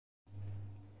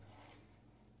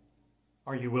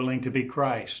Are you willing to be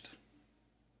Christ?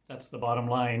 That's the bottom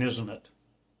line, isn't it?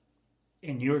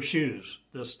 In your shoes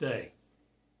this day.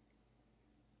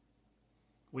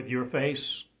 With your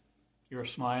face, your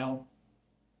smile,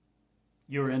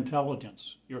 your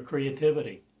intelligence, your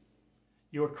creativity,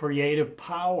 your creative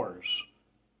powers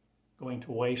going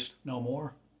to waste no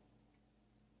more?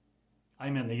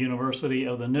 I'm in the University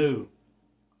of the New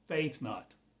Faith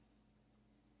not.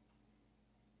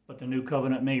 But the new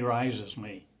covenant me rises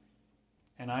me,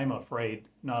 and I'm afraid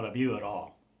not of you at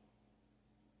all,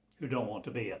 who don't want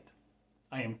to be it.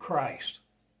 I am Christ,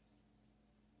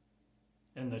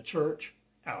 and the church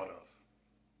out of.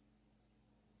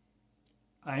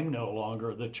 I'm no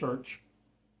longer the church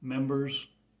members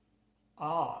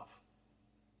of.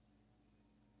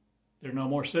 They're no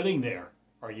more sitting there,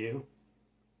 are you?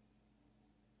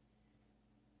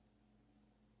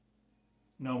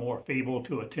 No more feeble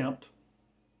to attempt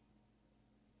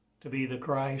to be the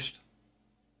Christ?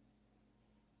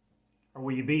 Or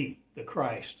will you be the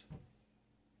Christ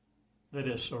that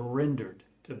is surrendered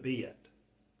to be it,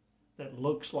 that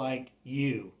looks like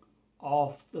you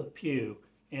off the pew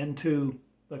into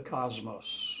the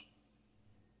cosmos,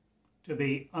 to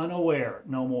be unaware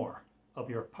no more of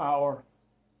your power,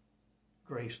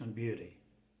 grace, and beauty?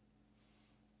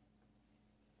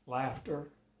 Laughter,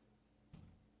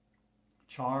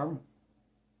 charm,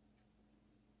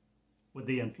 with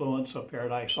the influence of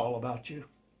paradise all about you?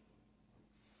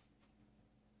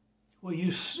 Will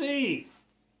you see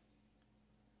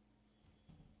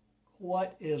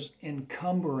what is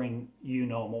encumbering you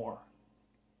no more?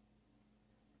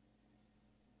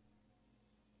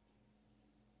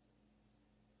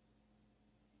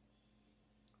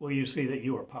 Will you see that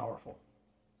you are powerful?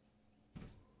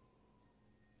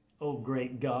 Oh,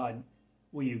 great God,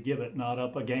 will you give it not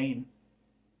up again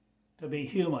to be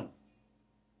human?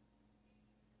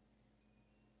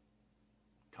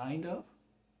 Kind of.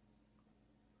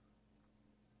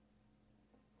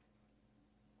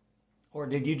 Or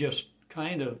did you just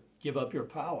kind of give up your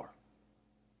power?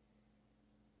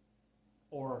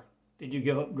 Or did you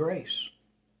give up grace?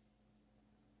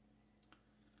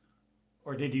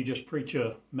 Or did you just preach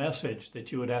a message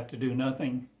that you would have to do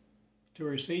nothing to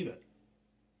receive it,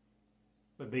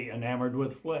 but be enamored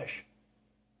with flesh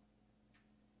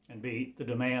and be the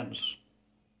demands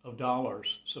of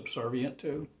dollars subservient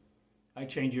to? I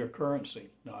change your currency,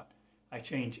 not. I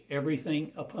change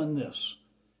everything upon this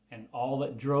and all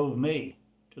that drove me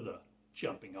to the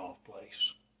jumping off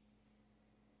place.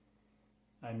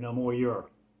 I'm no more your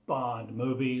Bond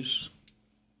movies.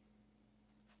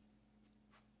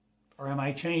 Or am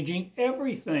I changing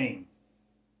everything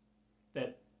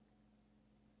that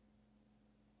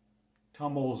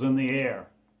tumbles in the air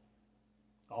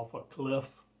off a cliff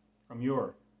from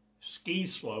your ski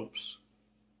slopes?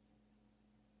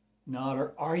 Not,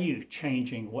 or are you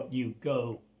changing what you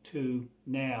go to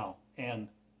now and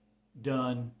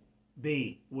done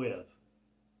be with?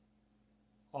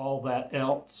 All that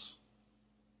else,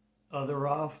 other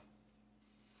of?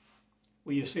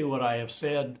 Will you see what I have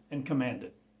said and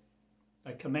commanded?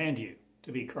 I command you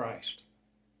to be Christ.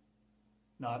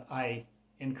 Not I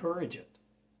encourage it.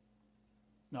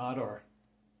 Not, or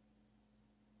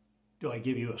do I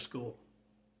give you a school?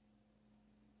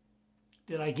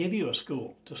 Did I give you a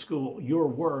school to school your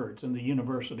words in the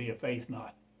University of Faith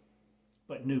not,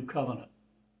 but new covenant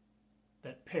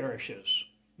that perishes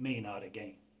me not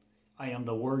again? I am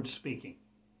the word speaking.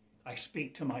 I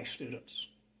speak to my students.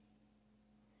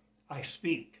 I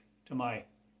speak to my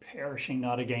perishing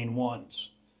not again ones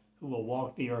who will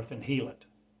walk the earth and heal it,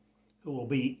 who will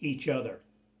be each other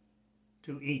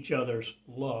to each other's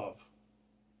love,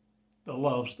 the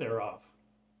loves thereof,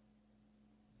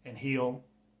 and heal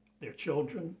their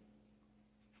children,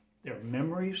 their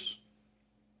memories,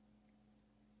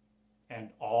 and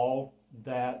all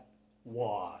that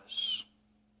was.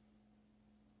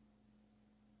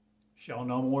 Shall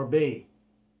no more be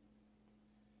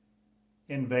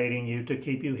invading you to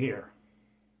keep you here.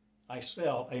 I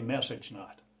sell a message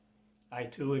not. I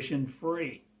tuition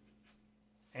free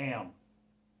am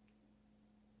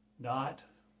not.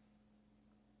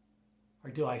 Or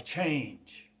do I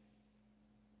change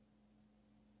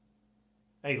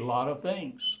a lot of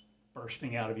things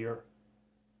bursting out of your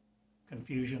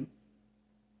confusion,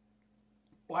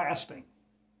 blasting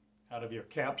out of your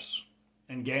caps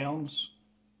and gowns?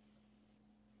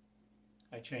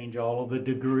 I change all of the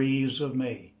degrees of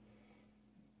me,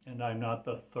 and I'm not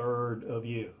the third of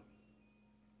you.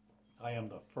 I am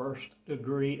the first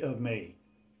degree of me,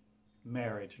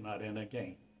 marriage not in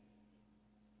again.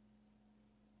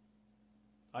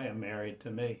 I am married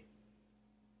to me.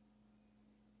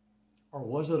 Or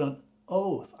was it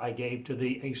oath I gave to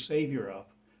thee a Savior of?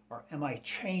 Or am I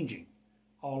changing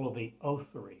all of the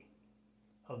oathery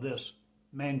of this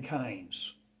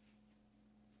mankind's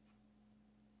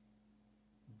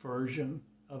version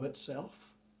of itself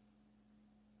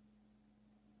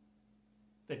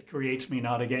that creates me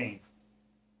not again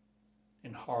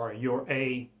in horror you're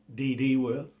ADD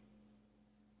with?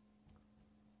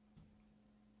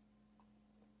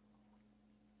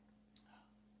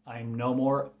 I'm no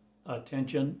more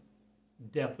attention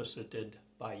deficited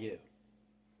by you.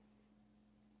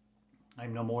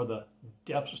 I'm no more the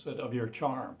deficit of your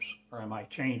charms, or am I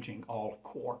changing all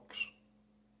quarks?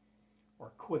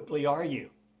 Or quickly are you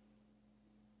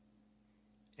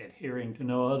adhering to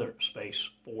no other? Space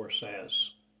 4 says,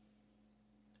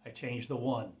 I change the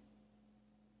one.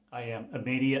 I am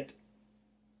immediately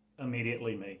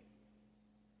me.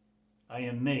 I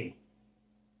am me,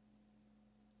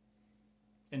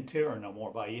 and terror no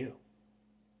more by you.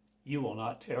 You will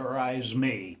not terrorize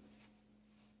me.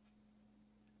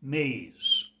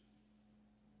 Me's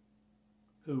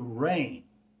who reign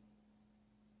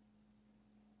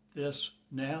this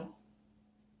now,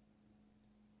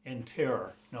 and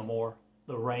terror no more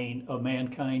the reign of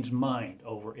mankind's mind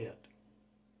over it.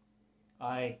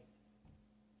 I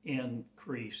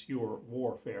increase your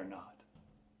warfare not.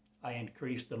 I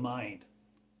increase the mind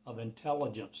of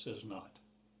intelligences not.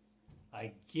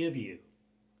 I give you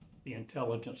the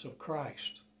intelligence of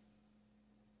Christ,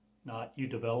 not you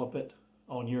develop it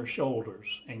on your shoulders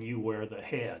and you wear the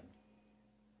head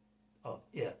of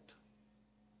it.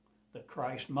 The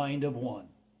Christ mind of one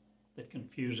that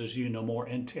confuses you no more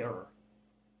in terror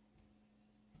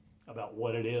about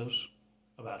what it is,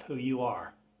 about who you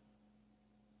are,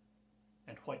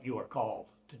 and what you are called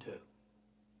to do.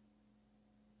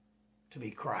 To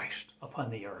be Christ upon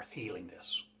the earth, healing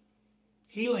this.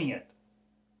 Healing it.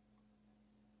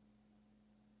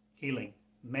 Healing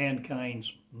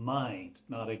mankind's mind,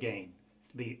 not again,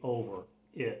 to be over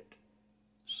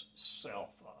itself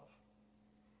of.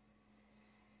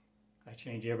 I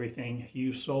change everything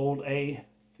you sold a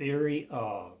theory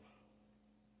of,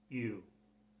 you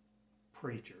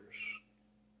preachers,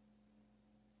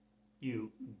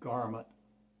 you garment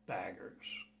baggers.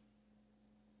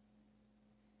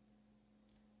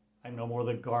 I'm no more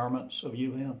the garments of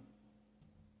you in.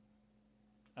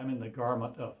 I'm in the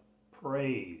garment of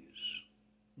praise,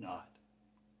 not,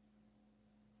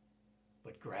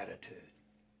 but gratitude.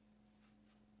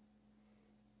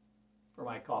 For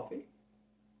my coffee,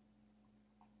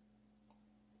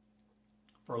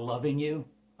 for loving you,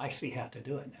 I see how to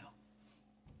do it now.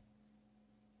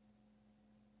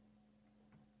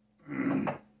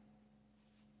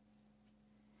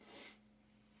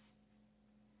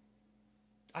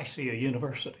 I see a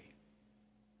university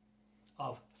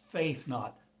of faith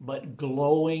not, but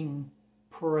glowing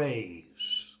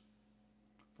praise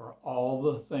for all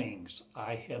the things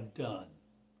I have done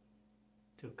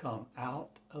to come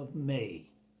out of me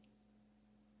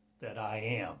that I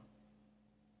am,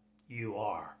 you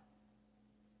are,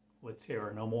 with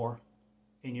terror no more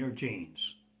in your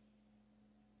genes,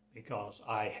 because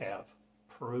I have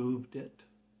proved it,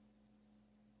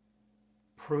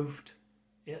 proofed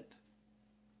it.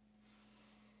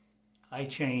 I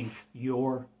change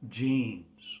your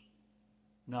genes,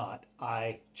 not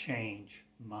I change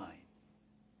mine.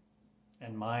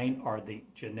 And mine are the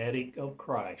genetic of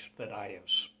Christ that I have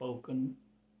spoken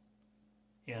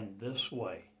in this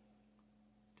way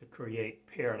to create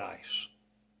paradise.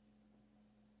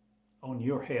 On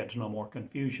your heads no more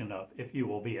confusion of, if you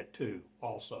will be it too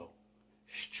also,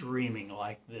 streaming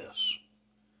like this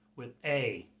with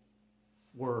a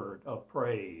word of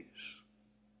praise.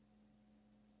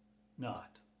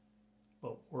 Not,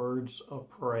 but words of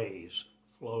praise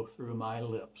flow through my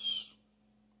lips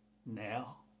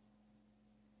now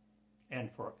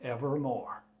and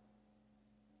forevermore.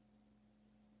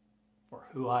 For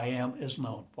who I am is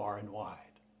known far and wide.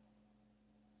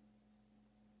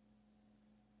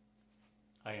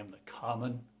 I am the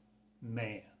common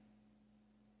man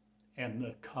and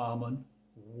the common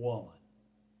woman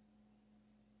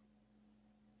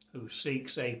who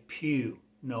seeks a pew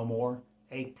no more,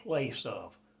 a place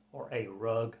of, or a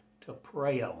rug to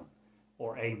pray on,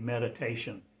 or a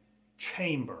meditation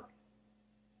chamber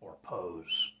or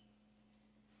pose.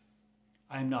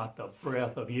 I'm not the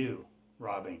breath of you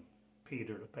robbing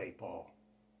Peter to pay Paul,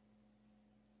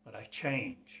 but I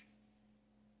change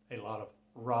a lot of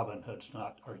Robin Hoods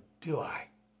not, or do I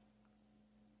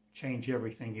change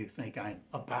everything you think I'm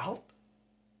about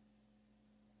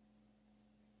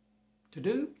to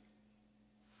do?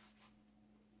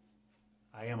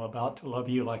 I am about to love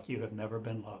you like you have never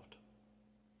been loved.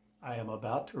 I am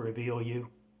about to reveal you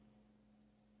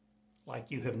like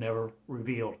you have never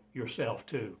revealed yourself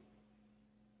to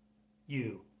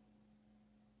you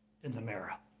in the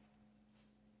mirror.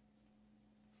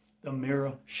 The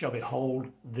mirror shall behold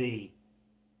thee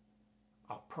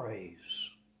of praise,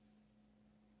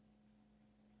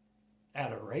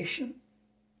 adoration,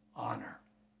 honor,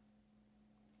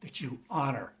 that you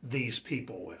honor these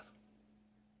people with.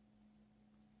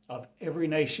 Of every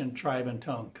nation, tribe, and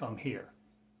tongue, come here.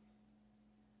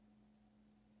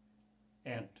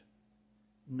 And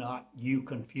not you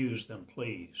confuse them,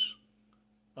 please,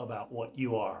 about what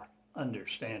you are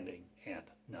understanding and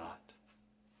not.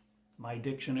 My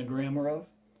diction and grammar of,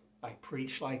 I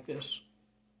preach like this,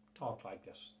 talk like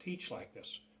this, teach like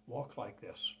this, walk like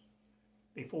this,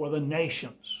 before the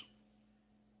nations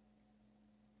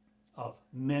of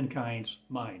mankind's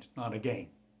minds, not again,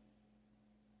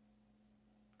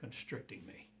 constricting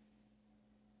me.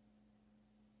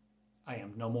 I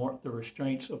am no more the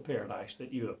restraints of paradise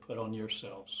that you have put on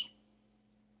yourselves.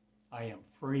 I am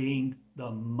freeing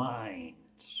the minds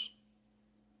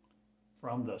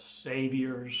from the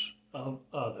saviors of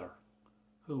other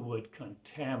who would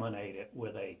contaminate it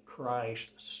with a Christ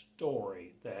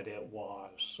story that it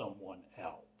was someone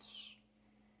else.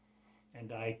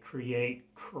 And I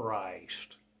create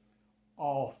Christ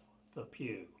off the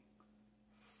pew,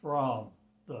 from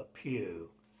the pew,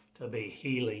 to be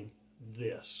healing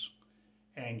this.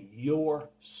 And your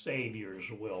saviors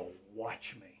will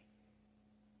watch me.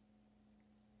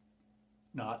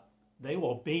 Not, they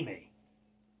will be me.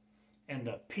 And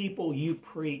the people you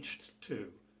preached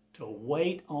to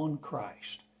wait on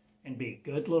Christ and be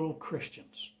good little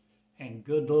Christians and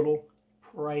good little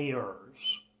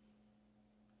prayers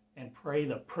and pray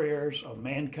the prayers of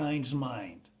mankind's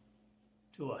mind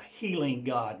to a healing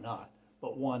God, not,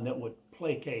 but one that would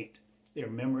placate their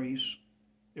memories,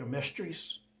 their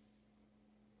mysteries.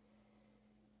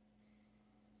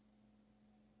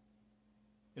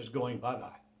 Is going bye-bye.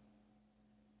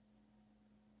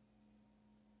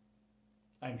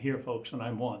 I'm here, folks, and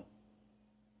I'm one.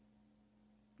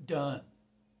 Done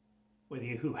with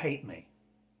you who hate me,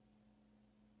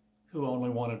 who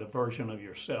only wanted a version of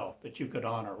yourself that you could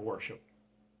honor, worship,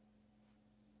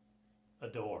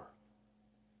 adore,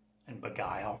 and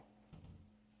beguile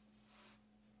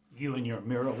you and your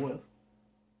mirror with.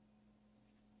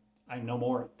 I'm no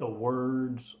more the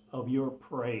words of your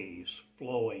praise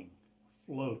floating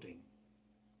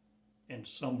in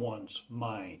someone's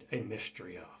mind, a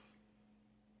mystery of.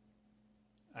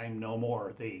 I'm no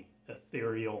more the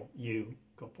ethereal you,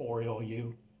 corporeal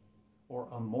you, or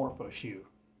amorphous you.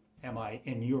 Am I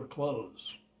in your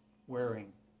clothes,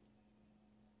 wearing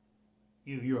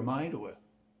your mind with?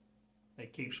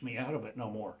 That keeps me out of it no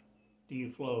more. Do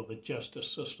you flow the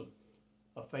justice system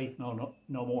of faith no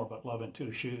more, but love in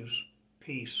two shoes,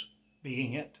 peace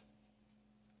being it?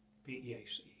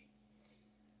 P-E-A-C.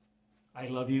 I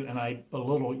love you, and I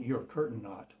belittle your curtain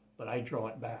knot, but I draw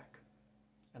it back.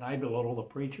 And I belittle the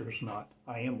preacher's knot.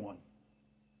 I am one.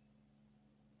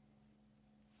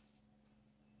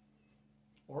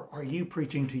 Or are you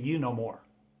preaching to you no more?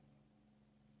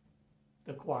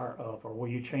 The choir of, or will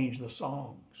you change the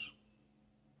songs?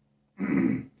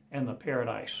 And the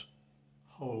paradise,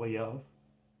 holy of,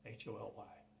 H-O-L-Y.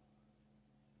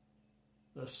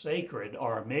 The sacred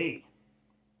are me.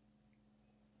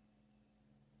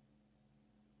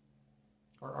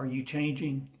 Or are you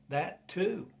changing that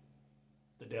too?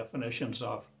 The definitions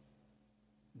of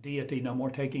deity no more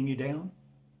taking you down.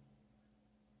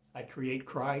 I create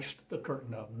Christ, the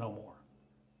curtain of no more.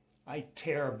 I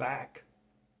tear back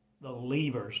the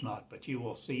levers not, but you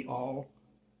will see all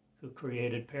who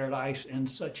created paradise in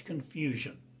such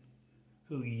confusion,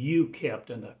 who you kept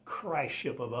in the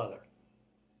Christship of other,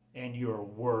 and your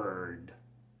word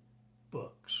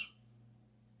books,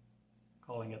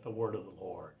 calling it the word of the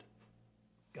Lord.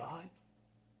 God,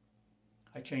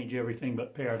 I change everything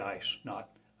but paradise, not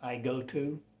I go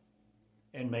to,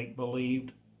 and make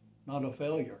believed not a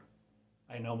failure.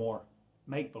 I no more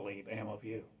make believe am of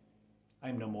you.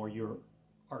 I'm no more your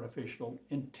artificial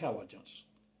intelligence,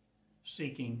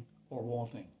 seeking or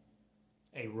wanting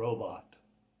a robot.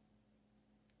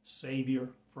 Savior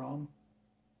from,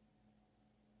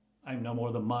 I'm no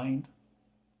more the mind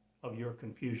of your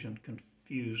confusion,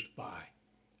 confused by.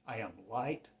 I am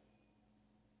light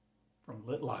from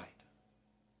lit light,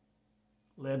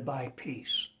 led by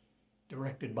peace,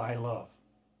 directed by love,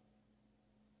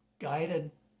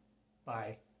 guided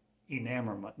by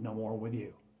enamorment no more with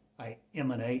you. I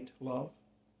emanate love.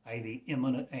 I the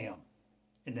immanent am,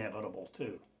 inevitable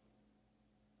too.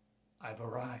 I've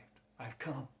arrived. I've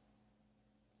come.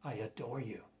 I adore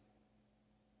you.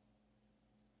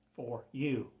 For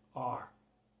you are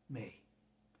me.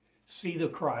 See the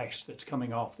Christ that's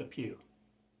coming off the pew.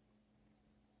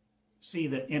 See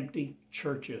the empty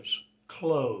churches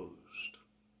closed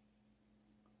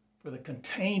for the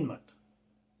containment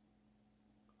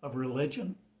of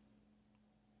religion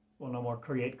will no more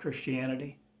create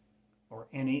Christianity or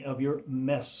any of your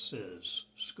messes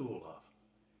school of.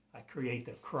 I create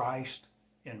the Christ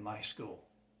in my school.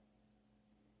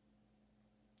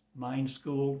 Mind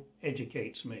school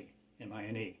educates me,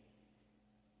 M-I-N-E.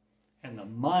 And the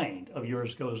mind of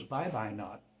yours goes bye-bye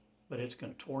not, but it's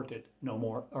contorted no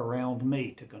more around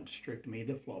me to constrict me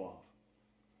to flow of.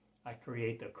 I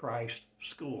create the Christ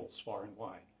schools far and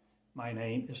wide. My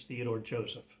name is Theodore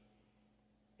Joseph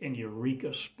in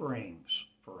Eureka Springs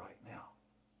for right now.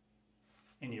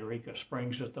 In Eureka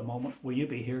Springs at the moment, will you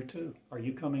be here too? Are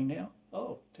you coming now?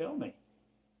 Oh, tell me.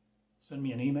 Send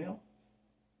me an email.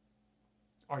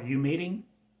 Are you meeting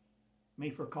me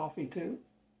for coffee too?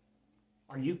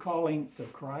 Are you calling the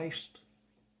Christ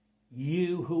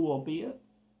you who will be it?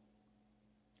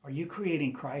 Are you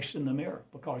creating Christ in the mirror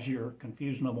because you're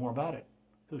confused no more about it?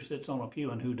 Who sits on a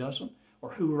pew and who doesn't?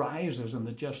 Or who rises in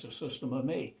the justice system of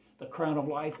me? The crown of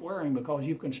life wearing because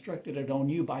you've constructed it on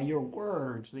you by your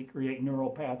words that create neural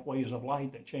pathways of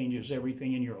light that changes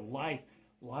everything in your life,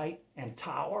 light and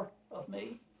tower of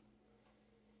me?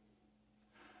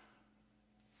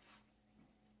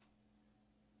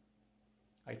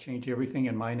 I change everything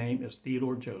in my name as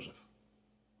Theodore Joseph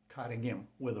Cottingham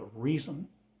with a reason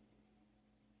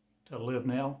to live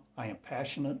now. I am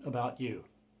passionate about you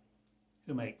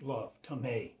who make love to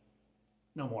me,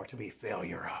 no more to be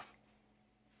failure of.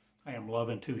 I am Love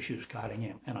in Two Shoes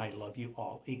Cottingham, and I love you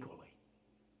all equally.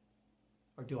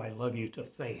 Or do I love you to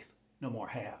faith, no more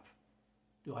have?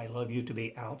 Do I love you to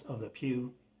be out of the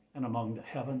pew and among the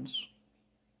heavens,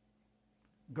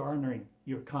 garnering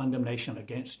your condemnation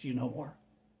against you no more?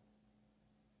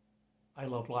 I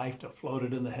love life to float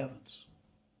it in the heavens,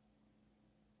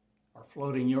 or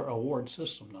floating your award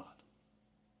system not.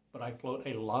 But I float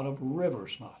a lot of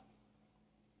rivers not.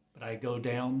 But I go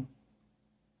down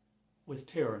with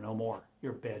terror no more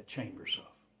your bed chambers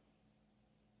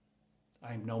of.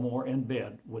 I am no more in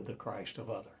bed with the Christ of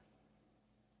other.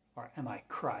 Or am I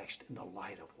Christ in the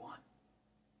light of one?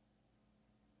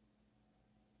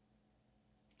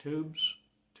 Tubes,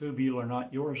 tubular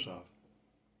not yours of.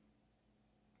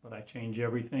 But I change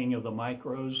everything of the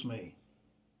micros me.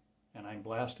 And I'm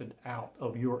blasted out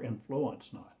of your influence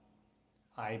not.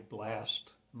 I blast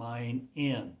mine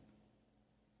in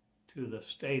to the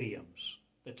stadiums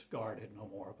that's guarded no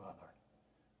more of other.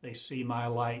 They see my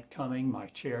light coming, my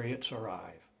chariots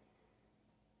arrive.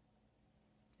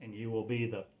 And you will be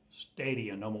the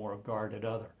stadium no more of guarded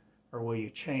other. Or will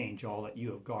you change all that you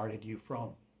have guarded you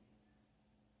from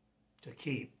to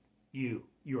keep you,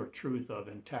 your truth of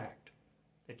intact,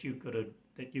 that you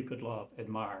could love,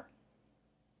 admire,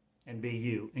 and be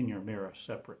you in your mirror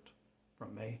separate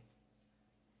from me?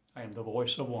 I am the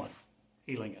voice of one,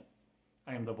 healing it.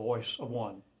 I am the voice of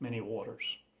one, many waters.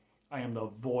 I am the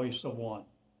voice of one,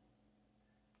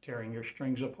 tearing your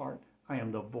strings apart. I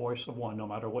am the voice of one, no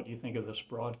matter what you think of this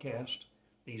broadcast,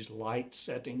 these light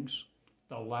settings,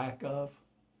 the lack of,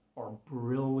 or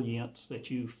brilliance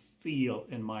that you feel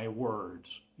in my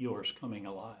words, yours coming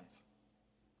alive.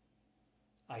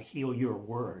 I heal your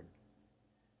word.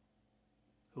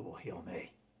 Who will heal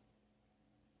me?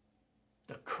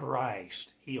 The Christ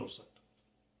heals it.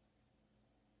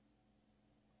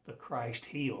 The Christ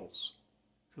heals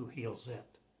who heals it.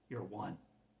 You're one.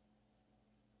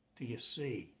 Do you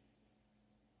see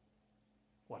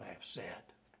what I have said?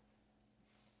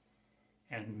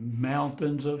 And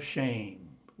mountains of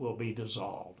shame will be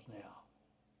dissolved now.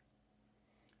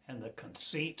 And the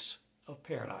conceits of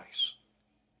paradise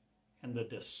and the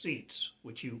deceits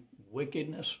which you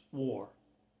wickedness wore,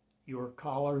 your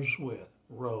collars with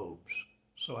robes,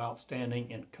 so outstanding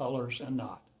in colors and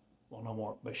not, will no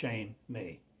more beshame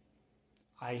me.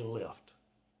 I lift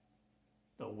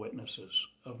the witnesses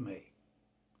of me,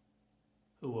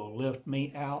 who will lift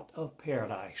me out of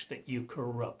paradise that you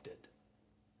corrupted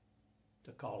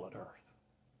to call it earth.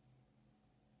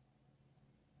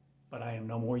 But I am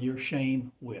no more your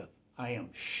shame with. I am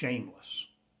shameless.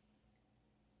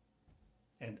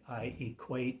 And I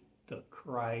equate the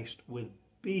Christ with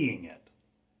being it,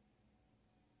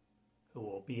 who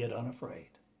will be it unafraid,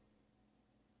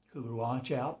 who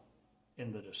launch out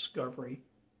in the discovery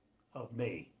of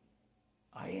me.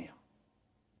 I am.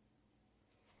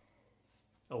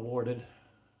 Awarded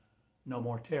no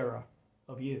more terror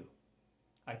of you.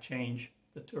 I change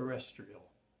the terrestrial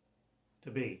to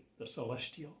be the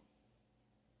celestial.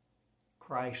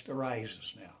 Christ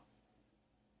arises now.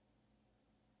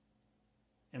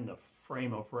 in the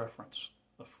frame of reference,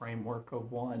 the framework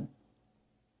of one.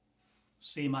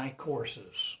 See my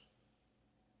courses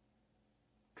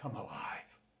come alive.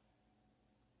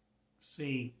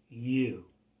 See you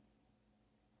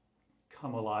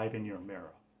come alive in your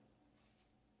mirror.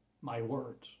 My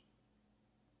words.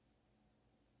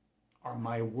 Are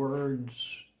my words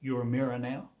your mirror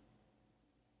now?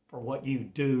 For what you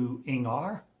do,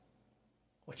 Ingar?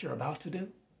 What you're about to do?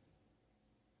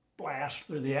 Blast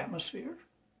through the atmosphere?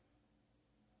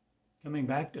 Coming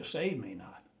back to save me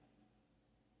not.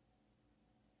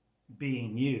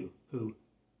 Being you who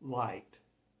light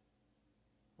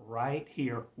right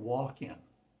here walk in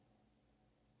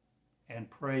and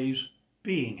praise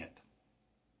being it,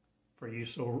 for you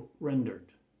surrendered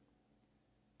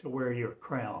to wear your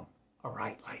crown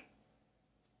rightly.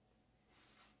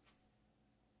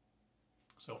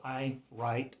 So I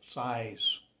right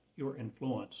size your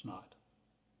influence not.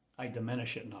 I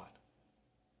diminish it not.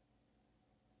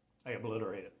 I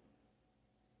obliterate it.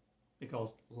 Because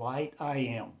light I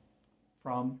am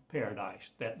from paradise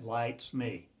that lights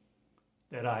me,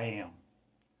 that I am,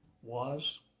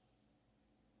 was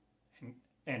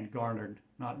and garnered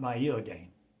not by you again.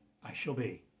 I shall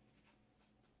be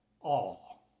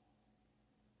all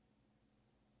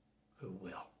who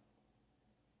will.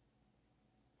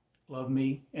 Love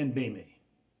me and be me.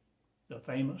 The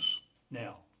famous,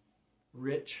 now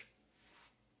rich,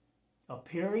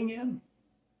 appearing in,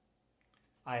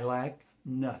 I lack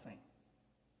nothing.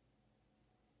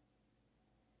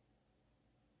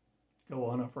 Go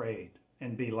unafraid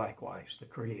and be likewise the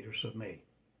creators of me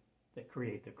that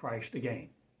create the Christ again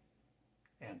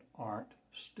and aren't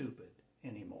stupid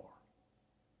anymore.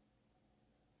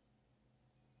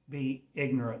 Be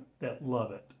ignorant that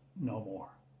love it no more.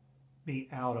 Be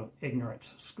out of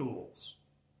ignorance schools.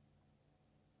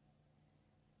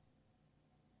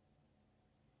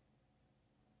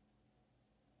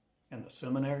 And the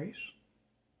seminaries,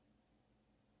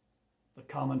 the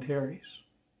commentaries,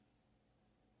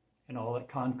 and all that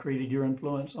concreted your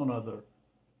influence on others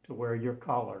to wear your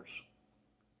collars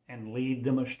and lead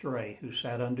them astray who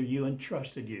sat under you and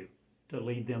trusted you to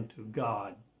lead them to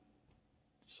God's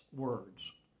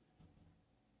words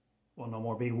will no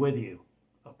more be with you,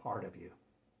 a part of you.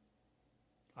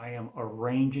 I am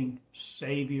arranging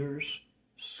Savior's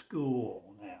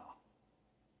school now,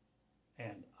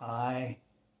 and I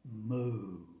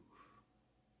move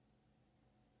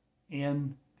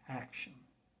in action,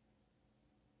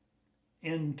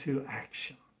 into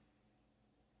action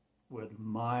with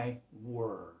my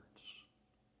words,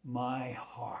 my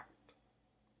heart.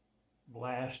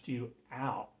 Blast you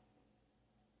out,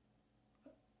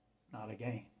 not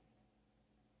again.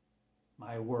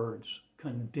 My words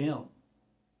condemn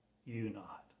you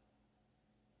not.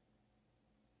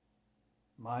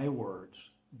 My words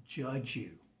judge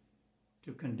you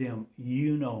to condemn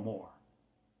you no more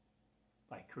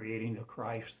by creating the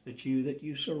Christ that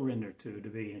you surrender to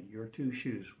be in your two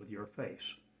shoes with your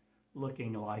face,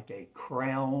 looking like a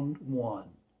crowned one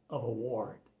of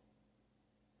award.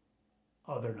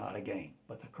 Other not again,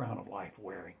 but the crown of life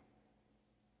wearing.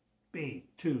 Be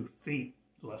 2 feet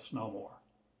less no more.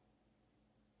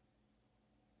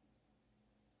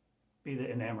 Be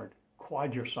the enamored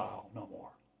quadricyle no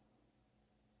more,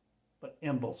 but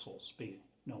imbeciles be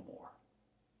no more.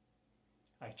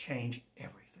 I change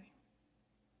everything.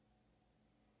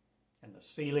 And the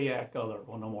celiac other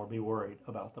will no more be worried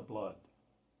about the blood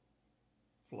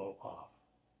flow off.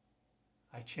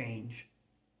 I change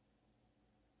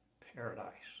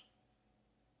paradise.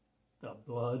 The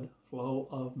blood flow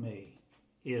of me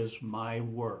is my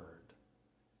word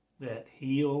that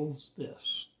heals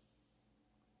this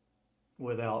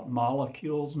without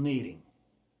molecules needing.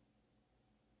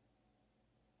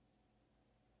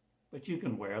 But you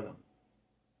can wear them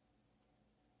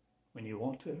when you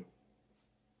want to,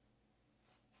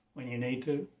 when you need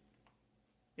to,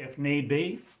 if need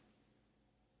be,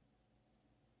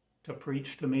 to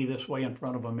preach to me this way in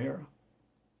front of a mirror.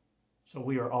 So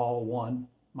we are all one,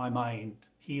 my mind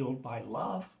healed by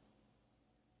love,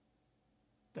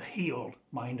 the healed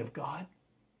mind of God,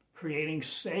 creating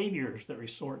saviors that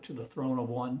resort to the throne of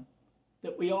one,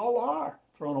 that we all are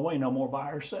thrown away no more by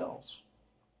ourselves,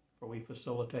 for we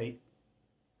facilitate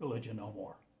religion no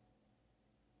more.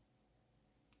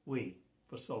 We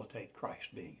facilitate Christ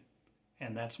being it.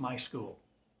 And that's my school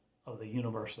of the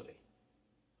university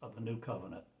of the new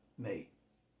covenant, me.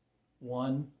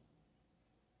 One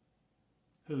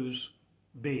whose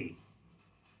be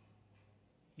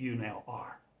you now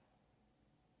are.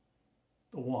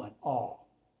 The one, all,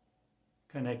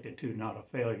 connected to not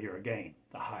a failure again,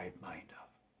 the hive mind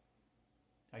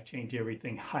of. I change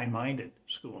everything high-minded,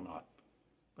 school not.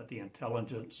 but the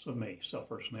intelligence of me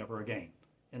suffers never again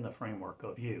in the framework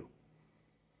of you.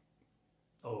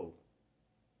 Oh,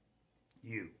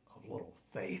 you of little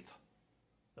faith.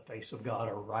 The face of God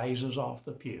arises off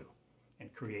the pew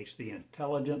and creates the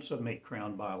intelligence of me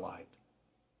crowned by light.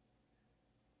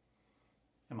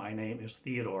 And my name is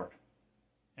Theodore,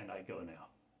 and I go now.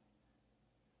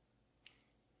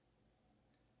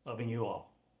 Loving you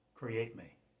all, create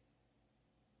me.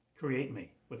 Create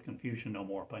me with confusion no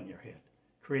more upon your head.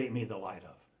 Create me the light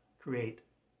of. Create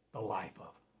the life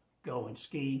of. Go and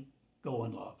ski, go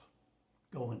and love.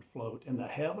 Go and float in the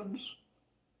heavens.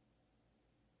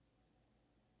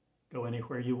 Go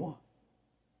anywhere you want.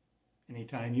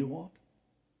 Anytime you want.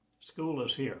 School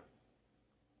is here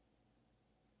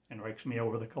and rakes me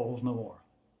over the coals no more.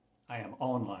 I am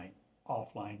online,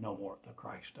 offline no more, the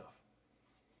Christ stuff.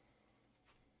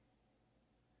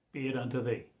 Be it unto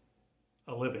thee,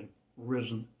 a living,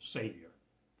 risen Savior,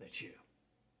 that's you.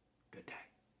 Good day.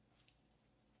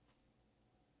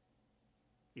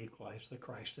 Equalize the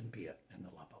Christ and be it in the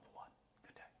love of one.